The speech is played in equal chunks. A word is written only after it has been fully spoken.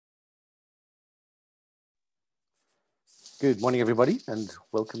Good morning, everybody, and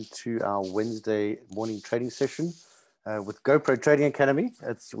welcome to our Wednesday morning trading session with GoPro Trading Academy.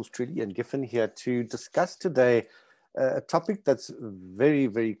 It's yours truly and Giffen here to discuss today a topic that's very,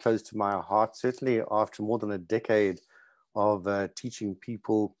 very close to my heart, certainly after more than a decade of teaching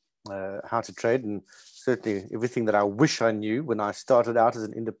people how to trade, and certainly everything that I wish I knew when I started out as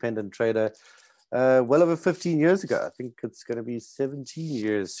an independent trader well over 15 years ago. I think it's going to be 17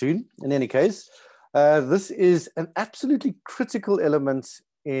 years soon. In any case, this is an absolutely critical element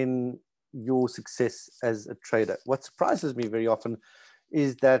in your success as a trader. What surprises me very often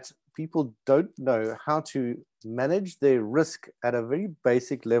is that people don't know how to manage their risk at a very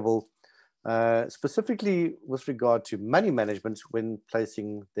basic level, specifically with regard to money management when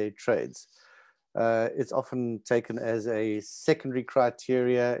placing their trades. It's often taken as a secondary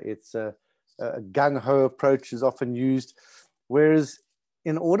criteria. It's a gung-ho approach is often used, whereas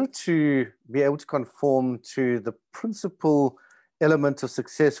in order to be able to conform to the principal element of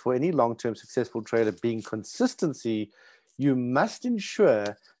success for any long-term successful trader being consistency, you must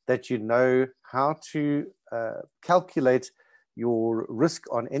ensure that you know how to calculate your risk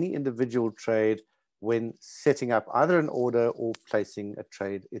on any individual trade when setting up either an order or placing a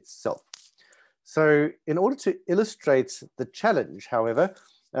trade itself. So in order to illustrate the challenge, however,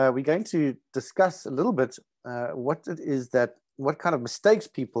 we're going to discuss a little bit what it is that what kind of mistakes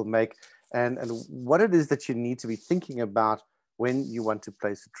people make and what it is that you need to be thinking about when you want to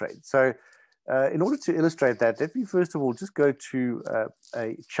place a trade. So in order to illustrate that, let me first of all just go to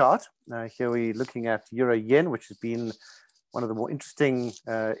a chart. Here we're looking at Euro Yen, which has been one of the more interesting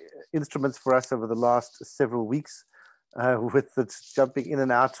instruments for us over the last several weeks, with it jumping in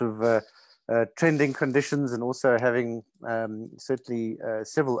and out of trending conditions and also having certainly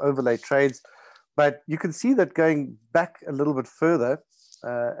several overlay trades. But you can see that going back a little bit further,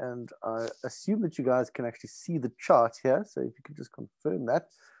 and I assume that you guys can actually see the chart here. So if you could just confirm that.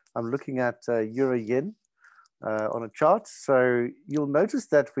 I'm looking at Euro Yen on a chart. So you'll notice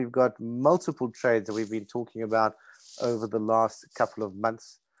that we've got multiple trades that we've been talking about over the last couple of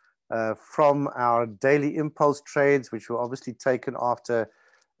months, from our daily impulse trades, which were obviously taken after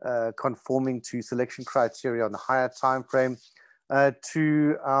conforming to selection criteria on the higher time frame,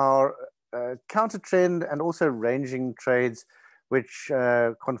 to our counter trend and also ranging trades, which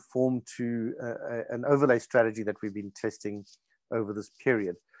conform to an overlay strategy that we've been testing over this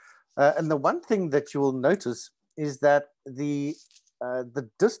period. And the one thing that you will notice is that the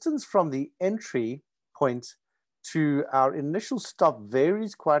distance from the entry point to our initial stop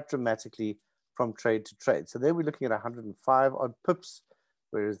varies quite dramatically from trade to trade. So there we're looking at 105 odd pips,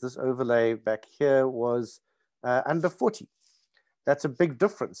 whereas this overlay back here was under 40. That's a big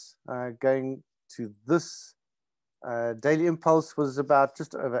difference. Going to this daily impulse was about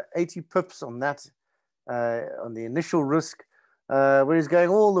just over 80 pips on that, on the initial risk, whereas going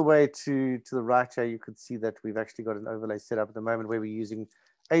all the way to the right here, you could see that we've actually got an overlay set up at the moment where we're using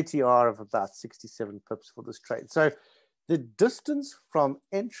ATR of about 67 pips for this trade. So the distance from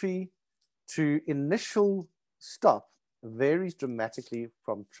entry to initial stop varies dramatically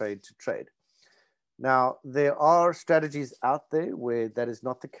from trade to trade. Now, there are strategies out there where that is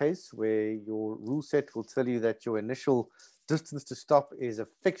not the case, where your rule set will tell you that your initial distance to stop is a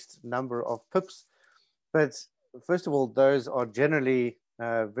fixed number of pips. But first of all, those are generally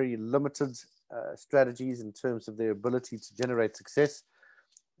very limited strategies in terms of their ability to generate success.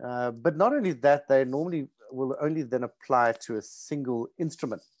 But not only that, they normally will only then apply to a single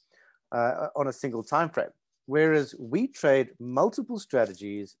instrument on a single time frame. Whereas we trade multiple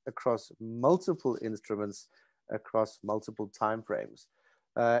strategies across multiple instruments, across multiple timeframes.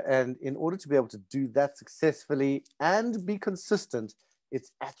 And in order to be able to do that successfully and be consistent,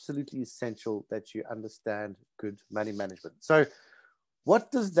 it's absolutely essential that you understand good money management. So what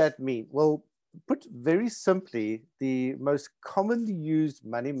does that mean? Well, put very simply, the most commonly used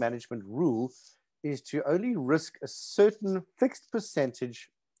money management rule is to only risk a certain fixed percentage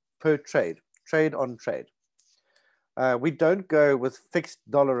per trade, trade on trade. We don't go with fixed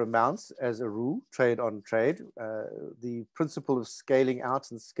dollar amounts as a rule, trade on trade. The principle of scaling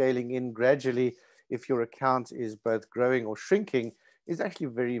out and scaling in gradually, if your account is both growing or shrinking, is actually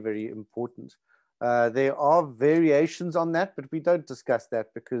very, very important. There are variations on that, but we don't discuss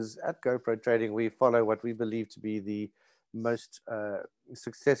that because at GoPro Trading, we follow what we believe to be the most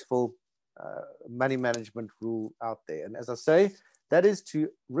successful money management rule out there. And as I say, that is to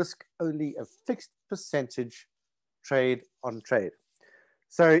risk only a fixed percentage trade on trade.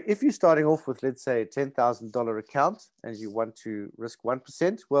 So if you're starting off with, let's say, a $10,000 account and you want to risk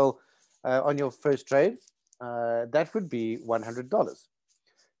 1%, well, on your first trade, that would be $100.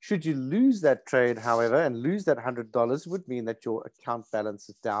 Should you lose that trade, however, and lose that $100, would mean that your account balance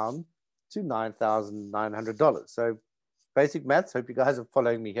is down to $9,900. So basic maths, hope you guys are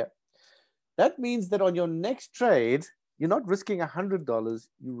following me here. That means that on your next trade, you're not risking $100,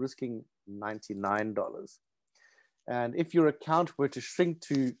 you're risking $99. And if your account were to shrink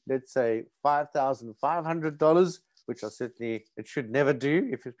to, let's say, $5,500, which certainly it should never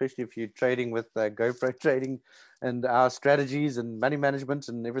do, especially if you're trading with GoPro trading and our strategies and money management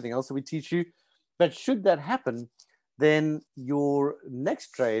and everything else that we teach you. But should that happen, then your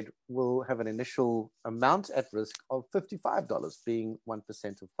next trade will have an initial amount at risk of $55, being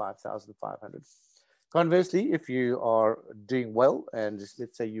 1% of 5,500. Conversely, if you are doing well and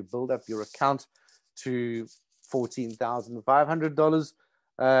let's say you build up your account to $14,500,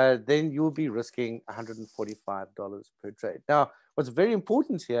 then you'll be risking $145 per trade. Now, what's very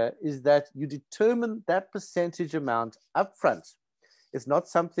important here is that you determine that percentage amount upfront. It's not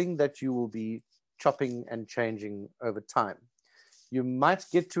something that you will be chopping and changing over time. You might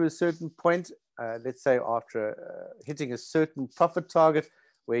get to a certain point, let's say after hitting a certain profit target,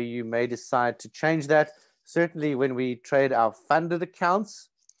 where you may decide to change that. Certainly when we trade our funded accounts,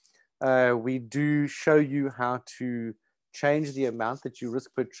 we do show you how to change the amount that you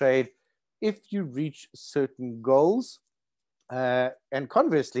risk per trade if you reach certain goals. And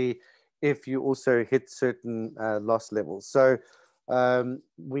conversely, if you also hit certain loss levels. So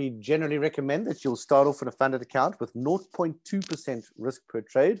we generally recommend that you'll start off in a funded account with 0.2% risk per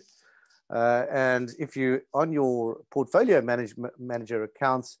trade. And if you on your portfolio manager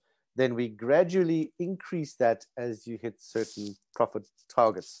accounts, then we gradually increase that as you hit certain profit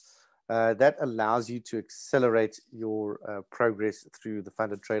targets. That allows you to accelerate your progress through the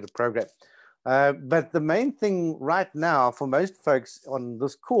funded trader program. But the main thing right now for most folks on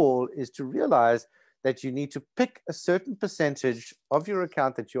this call is to realize that you need to pick a certain percentage of your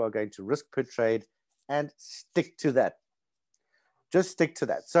account that you are going to risk per trade and stick to that. Just stick to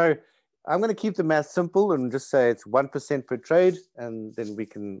that. So I'm going to keep the math simple and just say it's 1% per trade, and then we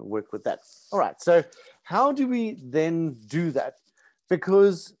can work with that. All right. So how do we then do that?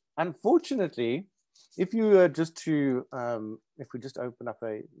 Because unfortunately, if you were just to, if we just open up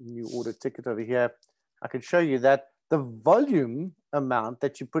a new order ticket over here, I can show you that the volume amount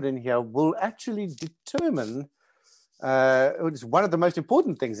that you put in here will actually determine, it's one of the most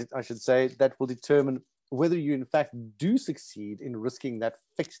important things, I should say, that will determine whether you in fact do succeed in risking that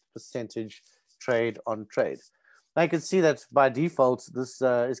fixed percentage trade on trade. Now you can see that by default, this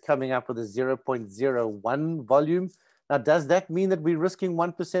is coming up with a 0.01 volume. Now, does that mean that we're risking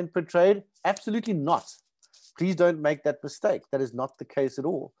 1% per trade? Absolutely not. Please don't make that mistake. That is not the case at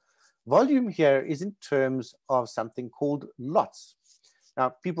all. Volume here is in terms of something called lots. Now,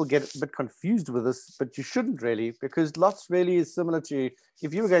 people get a bit confused with this, but you shouldn't really, because lots really is similar to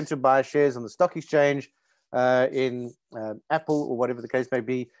if you were going to buy shares on the stock exchange in Apple or whatever the case may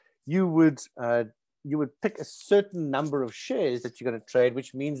be, you would pick a certain number of shares that you're going to trade,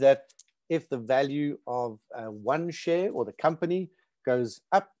 which means that if the value of one share or the company goes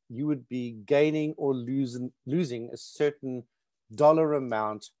up, you would be gaining or losing a certain dollar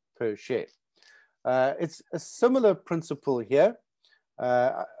amount per share. It's a similar principle here.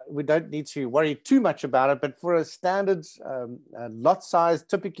 We don't need to worry too much about it, but for a standard lot size,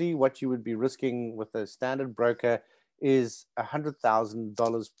 typically what you would be risking with a standard broker is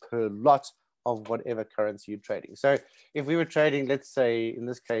 $100,000 per lot of whatever currency you're trading. So if we were trading, let's say in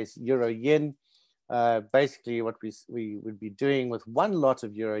this case, Euro Yen, basically what we would be doing with one lot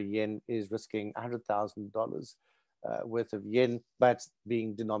of Euro Yen is risking $100,000 worth of yen, but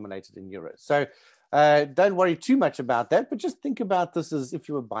being denominated in euros. So don't worry too much about that, but just think about this as if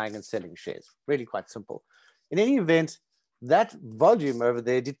you were buying and selling shares. Really quite simple. In any event, that volume over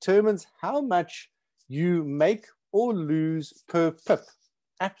there determines how much you make or lose per pip.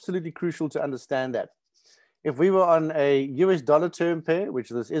 Absolutely crucial to understand that. If we were on a US dollar term pair, which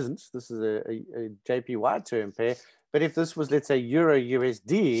this isn't, this is a JPY term pair, but if this was, let's say, Euro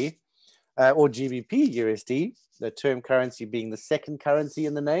USD or GBP USD, the term currency being the second currency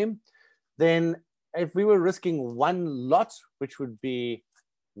in the name, then if we were risking one lot, which would be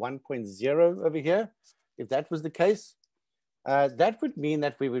 1.0 over here, if that was the case, that would mean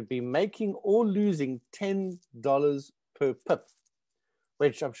that we would be making or losing $10 per pip,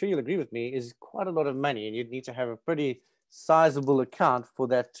 which I'm sure you'll agree with me is quite a lot of money, and you'd need to have a pretty sizable account for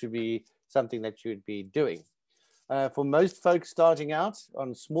that to be something that you'd be doing. For most folks starting out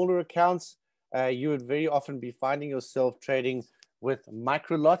on smaller accounts, you would very often be finding yourself trading with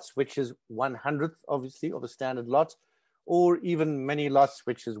micro lots, which is 1/100th, obviously, of a standard lot, or even mini lots,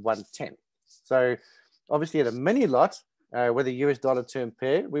 which is 1/10. So obviously at a mini lot, with a US dollar term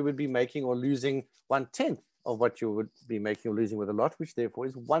pair, we would be making or losing 1/10 of what you would be making or losing with a lot, which therefore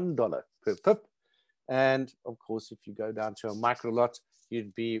is $1 per pip. And of course, if you go down to a micro lot,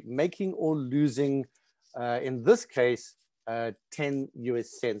 you'd be making or losing, in this case, 10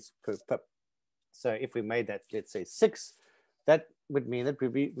 US cents per pip. So if we made that, let's say 6, that would mean that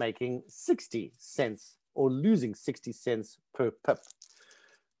we'd be making 60 cents or losing 60 cents per pip.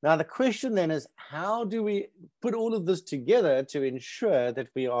 Now, the question then is, how do we put all of this together to ensure that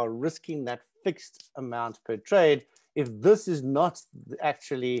we are risking that fixed amount per trade if this is not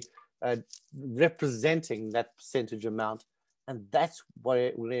actually representing that percentage amount? And that's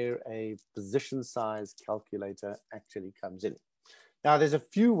where a position size calculator actually comes in. Now, there's a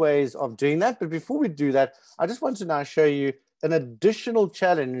few ways of doing that, but before we do that, I just want to now show you an additional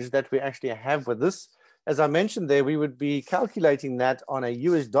challenge that we actually have with this. As I mentioned there, we would be calculating that on a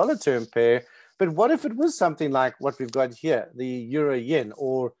US dollar term pair, but what if it was something like what we've got here, the Euro Yen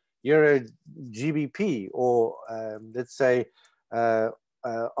or Euro GBP, or let's say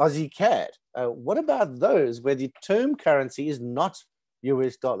Aussie CAD? What about those where the term currency is not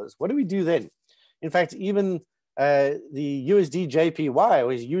US dollars? What do we do then? In fact, even the USD JPY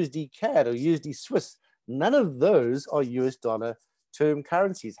or USD CAD or USD Swiss, none of those are US dollar term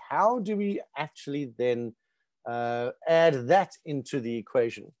currencies. How do we actually then add that into the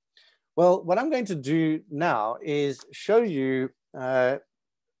equation? Well, what I'm going to do now is show you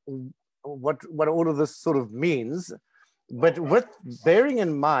what all of this sort of means, but with bearing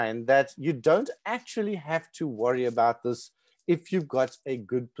in mind that you don't actually have to worry about this if you've got a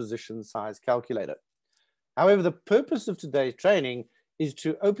good position size calculator. However, the purpose of today's training is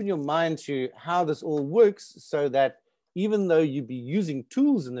to open your mind to how this all works so that even though you be using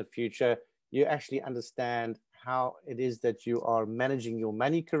tools in the future, you actually understand how it is that you are managing your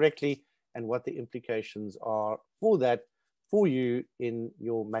money correctly and what the implications are for that for you in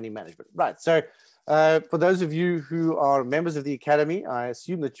your money management. Right, so for those of you who are members of the Academy, I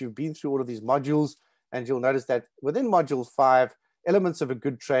assume that you've been through all of these modules, and you'll notice that within Module 5, Elements of a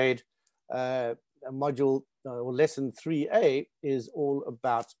Good Trade, module or lesson 3A is all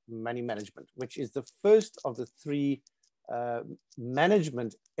about money management, which is the first of the 3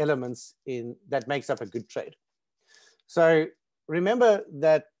 management elements that makes up a good trade. So remember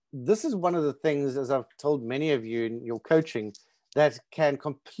that this is one of the things, as I've told many of you in your coaching, that can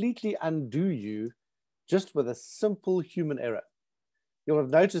completely undo you just with a simple human error. You'll have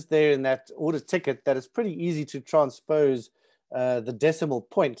noticed there in that order ticket that it's pretty easy to transpose the decimal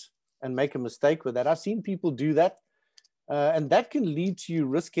point and make a mistake with that. I've seen people do that. And that can lead to you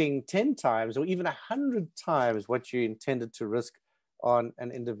risking 10 times or even 100 times what you intended to risk on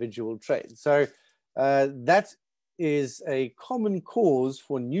an individual trade. So that is a common cause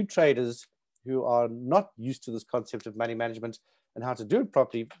for new traders who are not used to this concept of money management and how to do it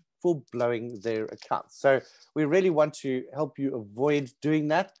properly for blowing their accounts. So we really want to help you avoid doing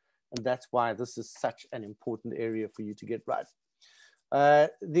that. And that's why this is such an important area for you to get right.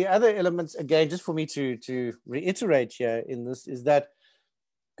 The other elements, again, just for me to reiterate here in this, is that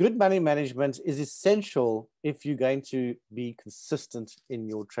good money management is essential if you're going to be consistent in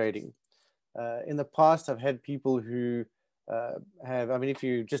your trading. In the past, I've had people who if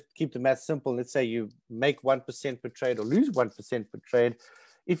you just keep the math simple, let's say you make 1% per trade or lose 1% per trade.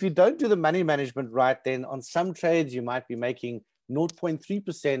 If you don't do the money management right, then on some trades, you might be making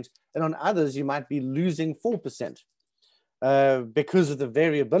 0.3%, and on others, you might be losing 4%. Because of the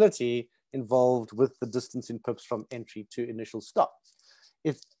variability involved with the distance in pips from entry to initial stop.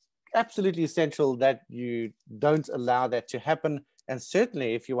 It's absolutely essential that you don't allow that to happen. And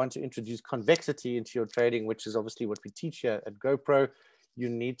certainly if you want to introduce convexity into your trading, which is obviously what we teach here at GoPro, you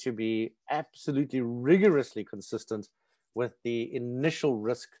need to be absolutely rigorously consistent with the initial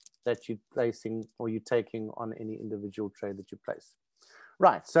risk that you're placing or you're taking on any individual trade that you place.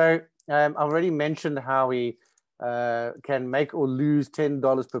 Right, so I already mentioned how we can make or lose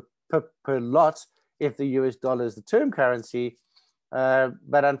 $10 per lot if the US dollar is the term currency.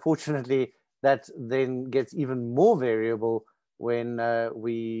 But unfortunately, that then gets even more variable when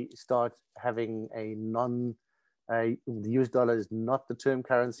we start having the US dollar is not the term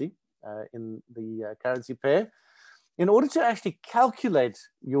currency in the currency pair. In order to actually calculate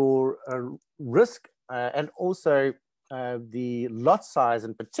your risk and also the lot size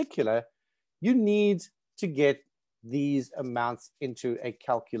in particular, you need to get these amounts into a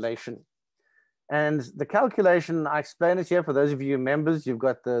calculation. And the calculation, I explain it here for those of you members. You've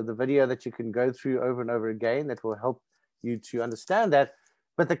got the video that you can go through over and over again that will help you to understand that.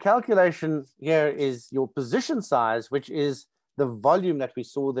 But the calculation here is your position size, which is the volume that we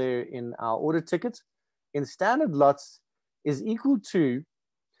saw there in our order ticket. In standard lots, is equal to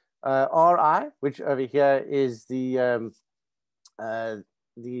RI, which over here is the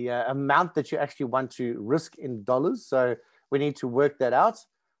amount that you actually want to risk in dollars. So we need to work that out.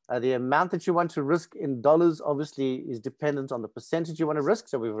 The amount that you want to risk in dollars obviously is dependent on the percentage you want to risk.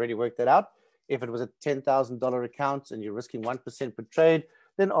 So we've already worked that out. If it was a $10,000 account and you're risking 1% per trade,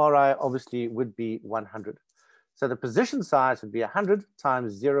 then RI obviously would be 100. So the position size would be 100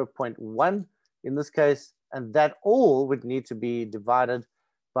 times 0.1 in this case, and that all would need to be divided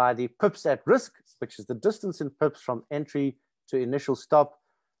by the pips at risk, which is the distance in pips from entry to initial stop,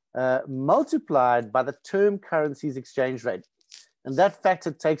 multiplied by the term currency's exchange rate. And that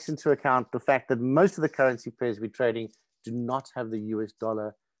factor takes into account the fact that most of the currency pairs we're trading do not have the US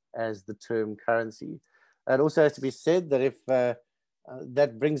dollar as the term currency. It also has to be said that if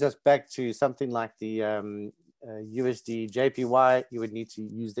that brings us back to something like the USD JPY, you would need to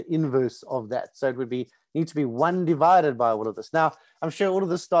use the inverse of that. So it would need to be 1 divided by all of this. Now, I'm sure all of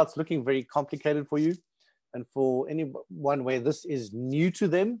this starts looking very complicated for you. And for anyone where this is new to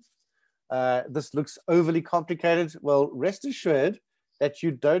them, this looks overly complicated. Well, rest assured that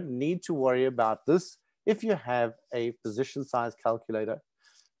you don't need to worry about this if you have a position size calculator.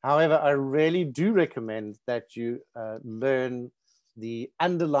 However, I really do recommend that you learn the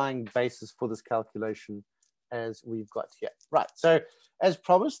underlying basis for this calculation as we've got here. Right, so as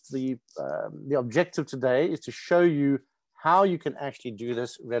promised, the objective today is to show you how you can actually do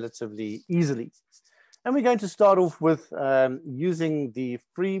this relatively easily. And we're going to start off with using the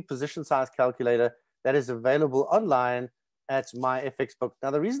free position size calculator that is available online at MyFXBook.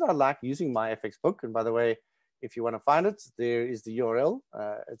 Now, the reason I like using MyFXBook, and by the way, if you want to find it, there is the URL.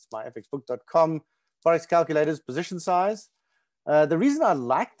 It's myfxbook.com, Forex calculators, position size. The reason I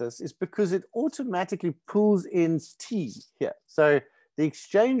like this is because it automatically pulls in T here. So the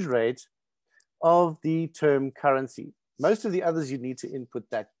exchange rate of the term currency. Most of the others, you need to input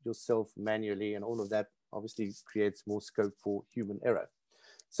that yourself manually, and all of that obviously creates more scope for human error.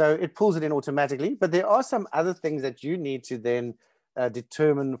 So it pulls it in automatically, but there are some other things that you need to then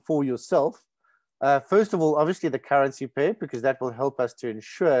determine for yourself. First of all, obviously the currency pair, because that will help us to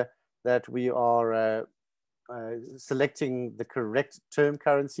ensure that we are selecting the correct term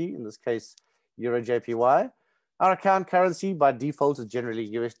currency, in this case, Euro JPY. Our account currency by default is generally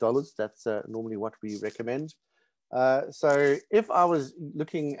US dollars. That's normally what we recommend. So if I was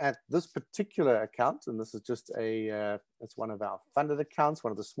looking at this particular account, and this is just it's one of our funded accounts,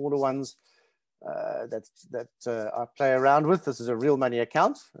 one of the smaller ones that I play around with. This is a real money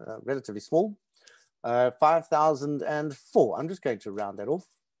account, relatively small, 5,004. I'm just going to round that off,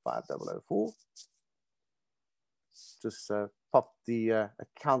 5,004. Just pop the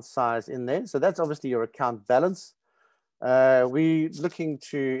account size in there. So that's obviously your account balance. We're looking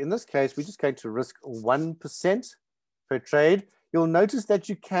to, in this case, we're just going to risk 1% per trade. You'll notice that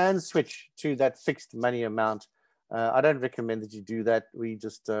you can switch to that fixed money amount. I don't recommend that you do that. We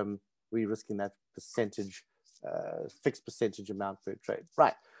just, we're risking that percentage, fixed percentage amount per trade.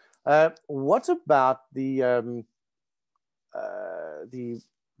 Right. What about this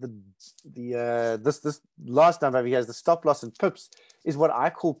last number over here is the stop loss and pips, is what I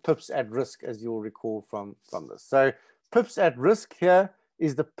call pips at risk, as you'll recall from this. So pips at risk here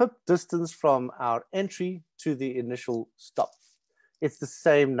is the pip distance from our entry to the initial stop. It's the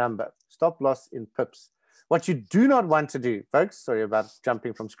same number, stop loss in pips. What you do not want to do, folks, sorry about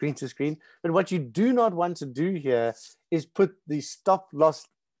jumping from screen to screen, but what you do not want to do here is put the stop loss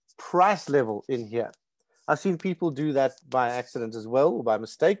price level in here. I've seen people do that by accident as well, or by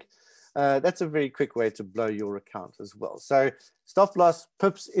mistake. That's a very quick way to blow your account as well. So stop loss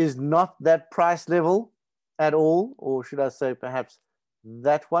pips is not that price level at all, or should I say perhaps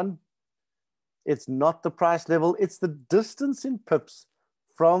that one. It's not the price level, it's the distance in pips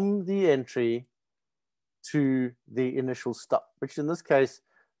from the entry to the initial stop, which in this case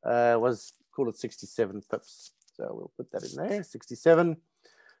was, call it 67 pips. So we'll put that in there, 67.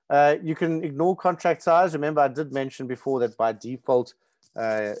 You can ignore contract size. Remember, I did mention before that by default,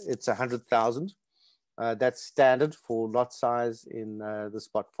 it's 100,000. That's standard for lot size in the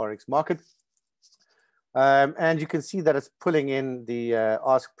spot Forex market. And you can see that it's pulling in the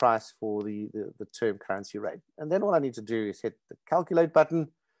ask price for the term currency rate. And then all I need to do is hit the calculate button.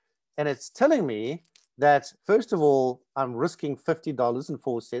 And it's telling me that, first of all, I'm risking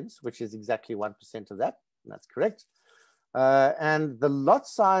 $50.04, which is exactly 1% of that. And that's correct. And the lot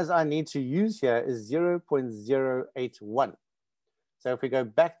size I need to use here is 0.081. So if we go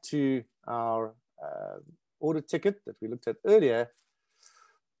back to our order ticket that we looked at earlier,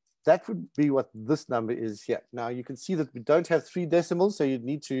 that would be what this number is here. Now you can see that we don't have 3 decimals, so you'd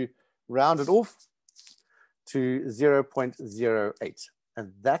need to round it off. to 0.08.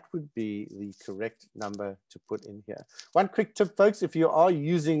 And that would be the correct number to put in here. One quick tip, folks, if you are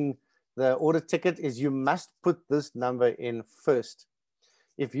using the order ticket, is you must put this number in first.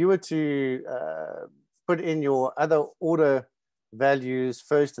 If you were to put in your other order values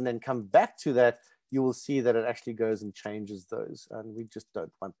first and then come back to that, you will see that it actually goes and changes those. And we just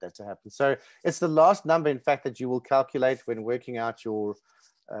don't want that to happen. So it's the last number, in fact, that you will calculate when working out your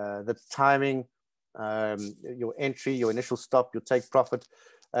the timing, your entry, your initial stop, your take profit.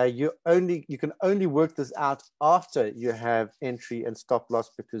 You can only work this out after you have entry and stop loss,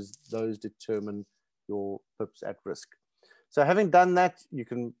 because those determine your pips at risk. So having done that, you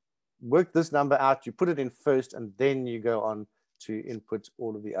can work this number out, you put it in first, and then you go on to input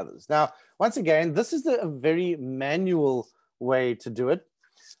all of the others. Now, once again, this is a very manual way to do it.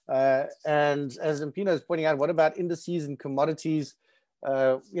 And as Mpino is pointing out, what about indices and commodities?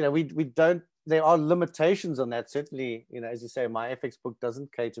 We don't, there are limitations on that. Certainly, as you say, my FX book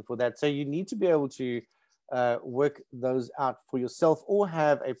doesn't cater for that. So you need to be able to work those out for yourself, or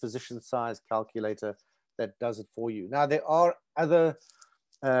have a position size calculator that does it for you. Now, there are other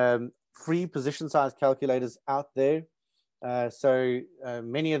free position size calculators out there.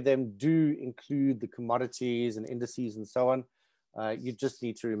 Many of them do include the commodities and indices and so on. You just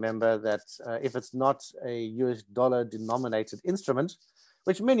need to remember that if it's not a US dollar denominated instrument,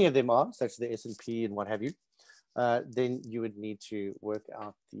 which many of them are, such as the S&P and what have you, then you would need to work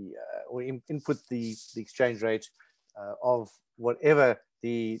out or input the exchange rate of whatever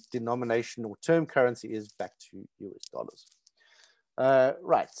the denomination or term currency is back to US dollars.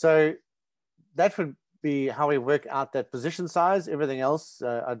 Right, so that would be how we work out that position size. Everything else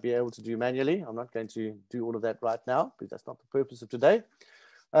I'd be able to do manually. I'm not going to do all of that right now, because that's not the purpose of today.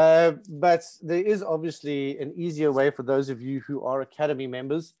 But there is obviously an easier way for those of you who are Academy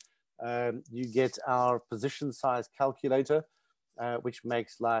members. You get our position size calculator, which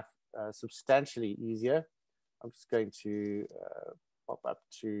makes life substantially easier. I'm just going to pop up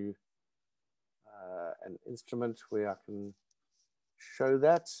to an instrument where I can show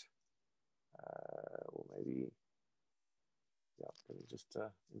that. Or maybe, yeah, let me just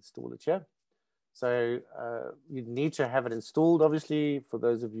install it here. So you need to have it installed, obviously. For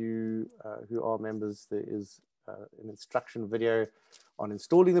those of you who are members, there is an instruction video on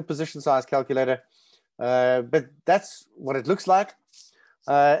installing the position size calculator. But that's what it looks like.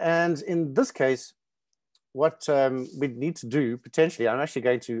 And in this case, what we need to do, potentially, I'm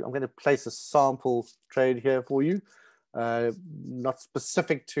going to place a sample trade here for you. Not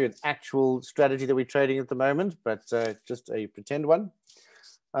specific to an actual strategy that we're trading at the moment, but just a pretend one,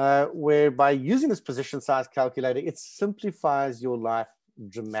 where by using this position size calculator, it simplifies your life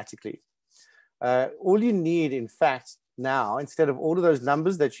dramatically. All you need, in fact, now, instead of all of those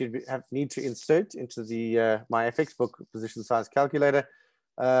numbers that you need to insert into the my FX book position size calculator,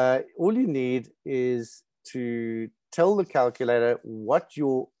 all you need is to tell the calculator what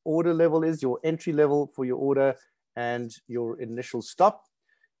your order level is, your entry level for your order, and your initial stop.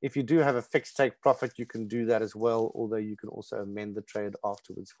 If you do have a fixed take profit, you can do that as well, although you can also amend the trade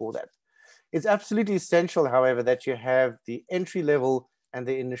afterwards for that. It's absolutely essential, however, that you have the entry level and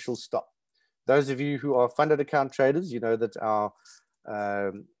the initial stop. Those of you who are funded account traders, you know that our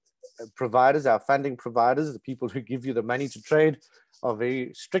providers, our funding providers, the people who give you the money to trade, are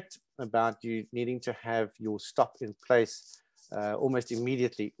very strict about you needing to have your stop in place almost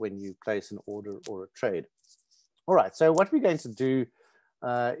immediately when you place an order or a trade. All right, so what we're going to do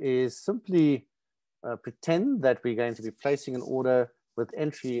is simply pretend that we're going to be placing an order with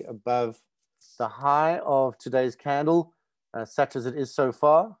entry above the high of today's candle, such as it is so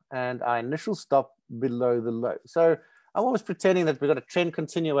far, and our initial stop below the low. So I'm almost pretending that we've got a trend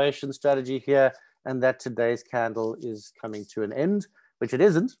continuation strategy here, and that today's candle is coming to an end, which it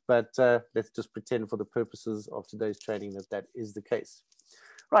isn't, but let's just pretend for the purposes of today's trading that that is the case.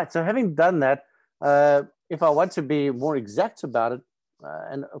 Right, so having done that, if I want to be more exact about it,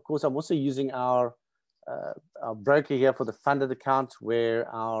 and of course I'm also using our broker here for the funded account, where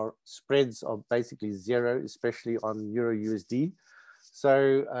our spreads are basically zero, especially on Euro USD.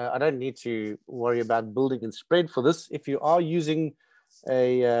 So I don't need to worry about building in spread for this. If you are using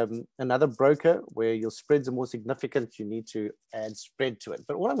another broker where your spreads are more significant, you need to add spread to it.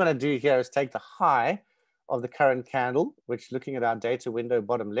 But what I'm going to do here is take the high of the current candle, which, looking at our data window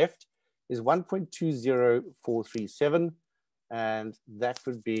bottom left, is 1.20437, and that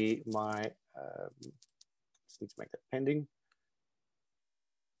would be my just need to make that pending,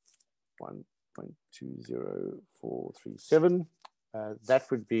 1.20437.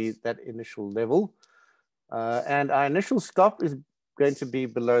 That would be that initial level, and our initial stop is going to be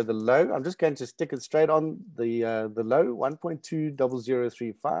below the low. I'm just going to stick it straight on the low,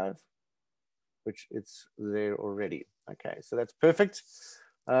 1.20035, which it's there already. Okay, so that's perfect.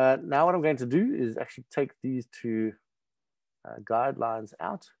 Now what I'm going to do is actually take these two guidelines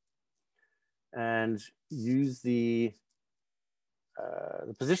out and use the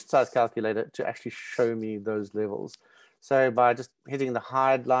position size calculator to actually show me those levels. So by just hitting the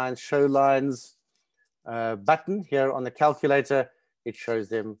hide lines, show lines button here on the calculator, it shows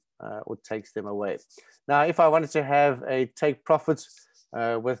them or takes them away. Now, if I wanted to have a take profit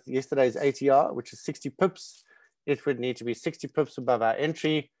with yesterday's ATR, which is 60 pips, it would need to be 60 pips above our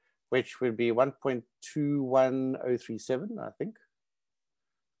entry, which would be 1.21037, I think.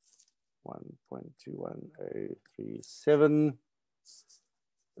 1.21037.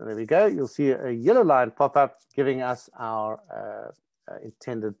 There we go. You'll see a yellow line pop up giving us our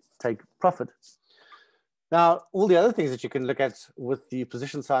intended take profit. Now, all the other things that you can look at with the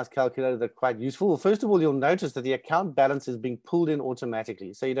position size calculator that are quite useful. Well, first of all, you'll notice that the account balance is being pulled in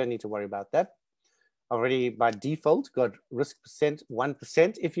automatically, so you don't need to worry about that. Already by default got risk percent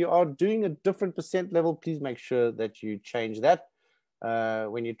 1%. If you are doing a different percent level, please make sure that you change that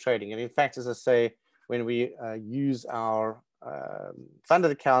when you're trading. And in fact, as I say, when we use our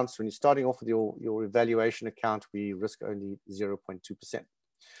funded accounts, when you're starting off with your evaluation account, we risk only 0.2%.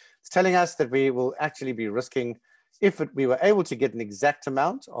 It's telling us that we will actually be risking, if we were able to get an exact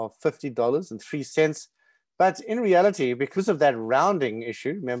amount of $50.03, but in reality, because of that rounding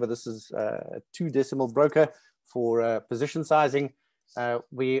issue, remember this is a 2-decimal broker for position sizing,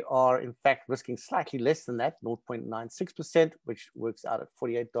 we are in fact risking slightly less than that, 0.96%, which works out at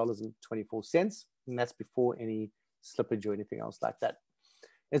 $48.24, and that's before any slippage or anything else like that.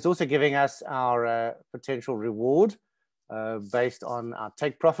 It's also giving us our potential reward based on our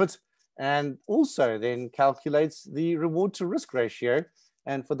take profit, and also then calculates the reward to risk ratio.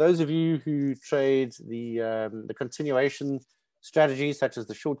 And for those of you who trade the continuation strategies, such as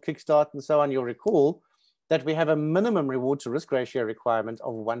the short kickstart and so on, you'll recall that we have a minimum reward to risk ratio requirement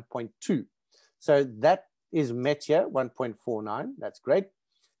of 1.2. So that is met here, 1.49. That's great.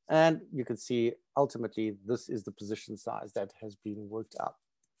 And you can see ultimately this is the position size that has been worked out.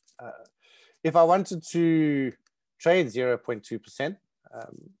 If I wanted to trade 0.2%,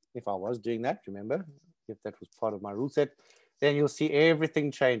 if I was doing that, remember, if that was part of my rule set, then you'll see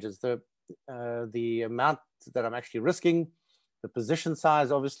everything changes. The amount that I'm actually risking, the position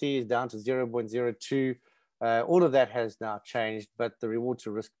size obviously is down to 0.02. All of that has now changed, but the reward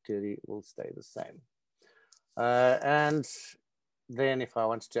to risk clearly will stay the same. And then if I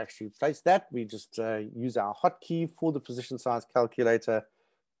wanted to actually place that, we just use our hotkey for the position size calculator,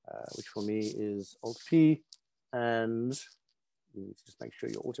 which for me is Alt-P, and you need to just make sure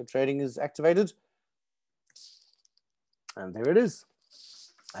your auto trading is activated. And there it is.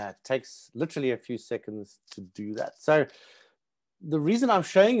 It takes literally a few seconds to do that. So the reason I'm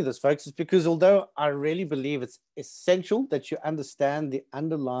showing you this, folks, is because although I really believe it's essential that you understand the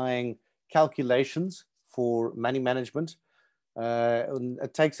underlying calculations for money management,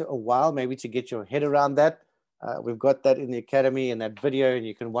 it takes a while maybe to get your head around that. We've got that in the Academy in that video, and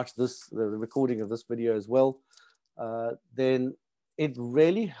you can watch this, the recording of this video as well. Then it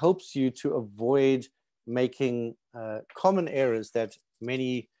really helps you to avoid making common errors that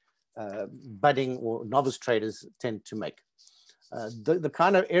many budding or novice traders tend to make. The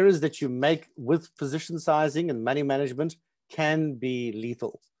kind of errors that you make with position sizing and money management can be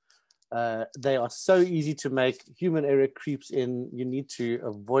lethal. They are so easy to make. Human error creeps in. You need to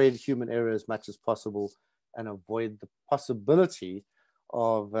avoid human error as much as possible and avoid the possibility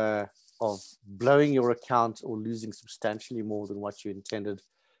of blowing your account or losing substantially more than what you intended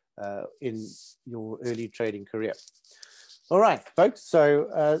in your early trading career. All right, folks,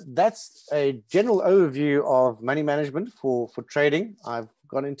 so that's a general overview of money management for trading. I've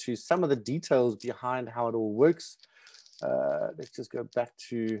gone into some of the details behind how it all works. Let's just go back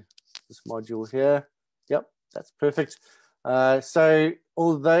to this module here. Yep, that's perfect. So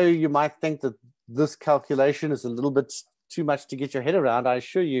although you might think that this calculation is a little bit too much to get your head around, I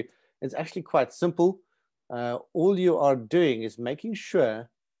assure you it's actually quite simple. All you are doing is making sure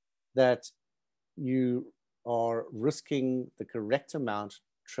that you are risking the correct amount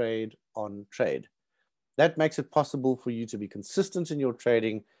trade on trade. That makes it possible for you to be consistent in your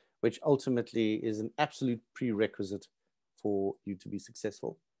trading, which ultimately is an absolute prerequisite for you to be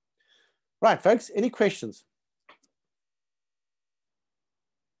successful. Right, folks, any questions?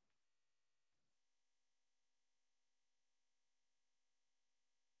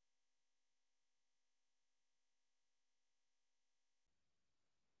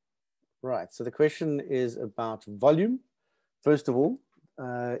 Right, so the question is about volume. first of all,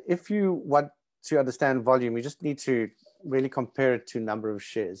 if you want to understand volume, you just need to really compare it to number of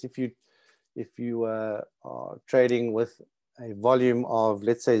shares. If you are trading with a volume of,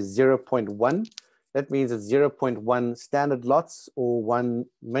 let's say, 0.1, that means it's 0.1 standard lots or one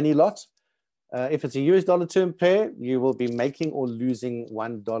mini lot. If it's a US dollar term pair, you will be making or losing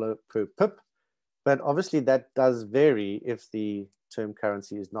 $1 per pip. But obviously that does vary if the term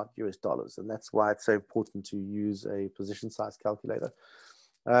currency is not US dollars. And that's why it's so important to use a position size calculator.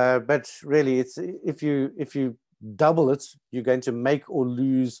 But really, it's if you double it, you're going to make or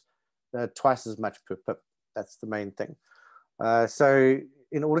lose twice as much per pip. That's the main thing. So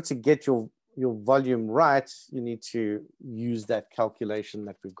in order to get your volume right, you need to use that calculation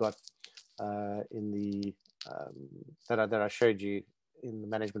that we've got in the that I showed you in the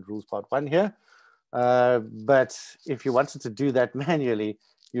management rules part 1 here. But if you wanted to do that manually,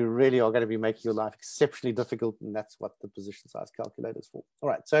 you really are going to be making your life exceptionally difficult, and that's what the position size calculator is for. All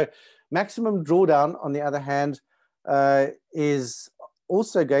right, so maximum drawdown, on the other hand, is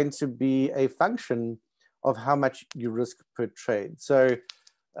also going to be a function of how much you risk per trade. So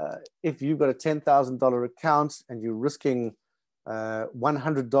if you've got a $10,000 account and you're risking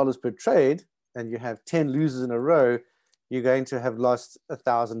 $100 per trade and you have 10 losers in a row, you're going to have lost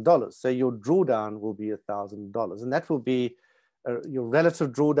 $1,000. So your drawdown will be $1,000, and that will be your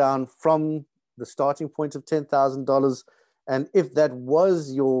relative drawdown from the starting point of $10,000. And if that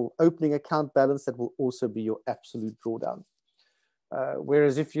was your opening account balance, that will also be your absolute drawdown.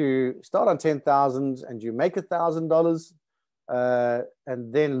 Whereas if you start on 10,000 and you make $1,000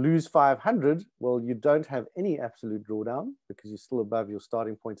 and then lose 500, well, you don't have any absolute drawdown because you're still above your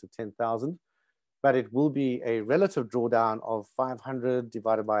starting point of 10,000. But it will be a relative drawdown of 500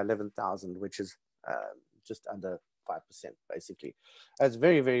 divided by 11,000, which is just under 5%, basically. It's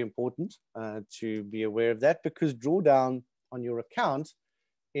very, very important to be aware of that, because drawdown on your account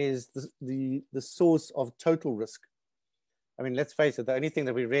is the source of total risk. I mean, let's face it, the only thing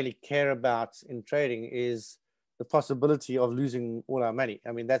that we really care about in trading is the possibility of losing all our money.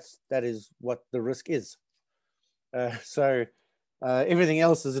 I mean, that is what the risk is. So everything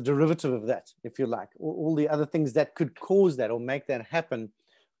else is a derivative of that, if you like. All the other things that could cause that or make that happen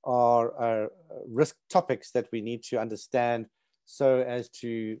are risk topics that we need to understand so as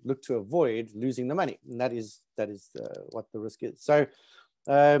to look to avoid losing the money. And that is what the risk is. So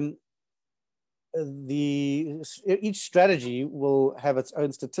each strategy will have its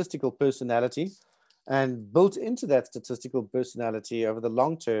own statistical personality, and built into that statistical personality over the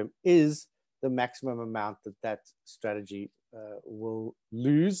long term is the maximum amount that strategy will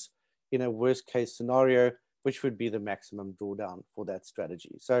lose in a worst case scenario, which would be the maximum drawdown for that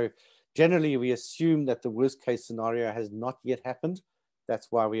strategy. So generally, we assume that the worst case scenario has not yet happened. That's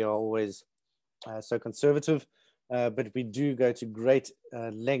why we are always so conservative. But we do go to great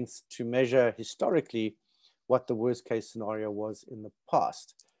lengths to measure historically what the worst case scenario was in the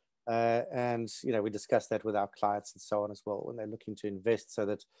past. And we discuss that with our clients and so on as well when they're looking to invest, so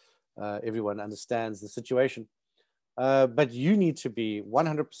that everyone understands the situation. But you need to be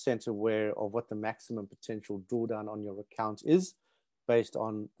 100% aware of what the maximum potential drawdown on your account is based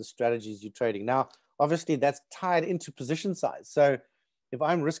on the strategies you're trading. Now, obviously, that's tied into position size. So if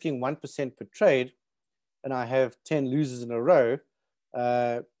I'm risking 1% per trade and I have 10 losers in a row,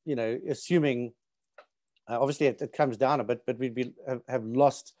 assuming, obviously it comes down a bit, but we'd have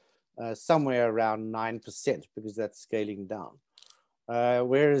lost somewhere around 9% because that's scaling down.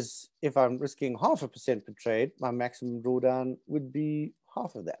 Whereas if I'm risking 0.5% per trade, my maximum drawdown would be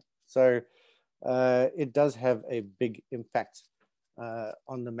half of that. So it does have a big impact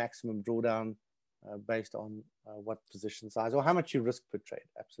on the maximum drawdown based on what position size or how much you risk per trade.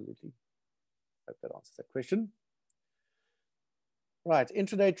 Absolutely. Hope that answers that question. Right,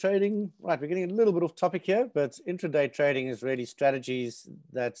 intraday trading. Right, we're getting a little bit off topic here, but intraday trading is really strategies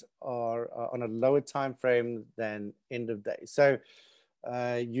that are on a lower time frame than end of day. So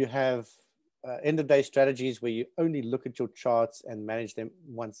you have end of day strategies where you only look at your charts and manage them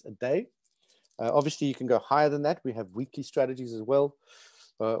once a day. Obviously, you can go higher than that. We have weekly strategies as well.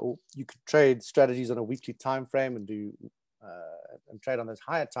 Or you could trade strategies on a weekly time frame and do and trade on those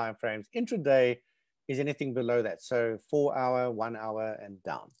higher time frames. Intraday is anything below that. So 4 hour, 1 hour, and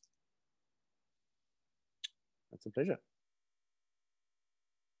down. That's a pleasure.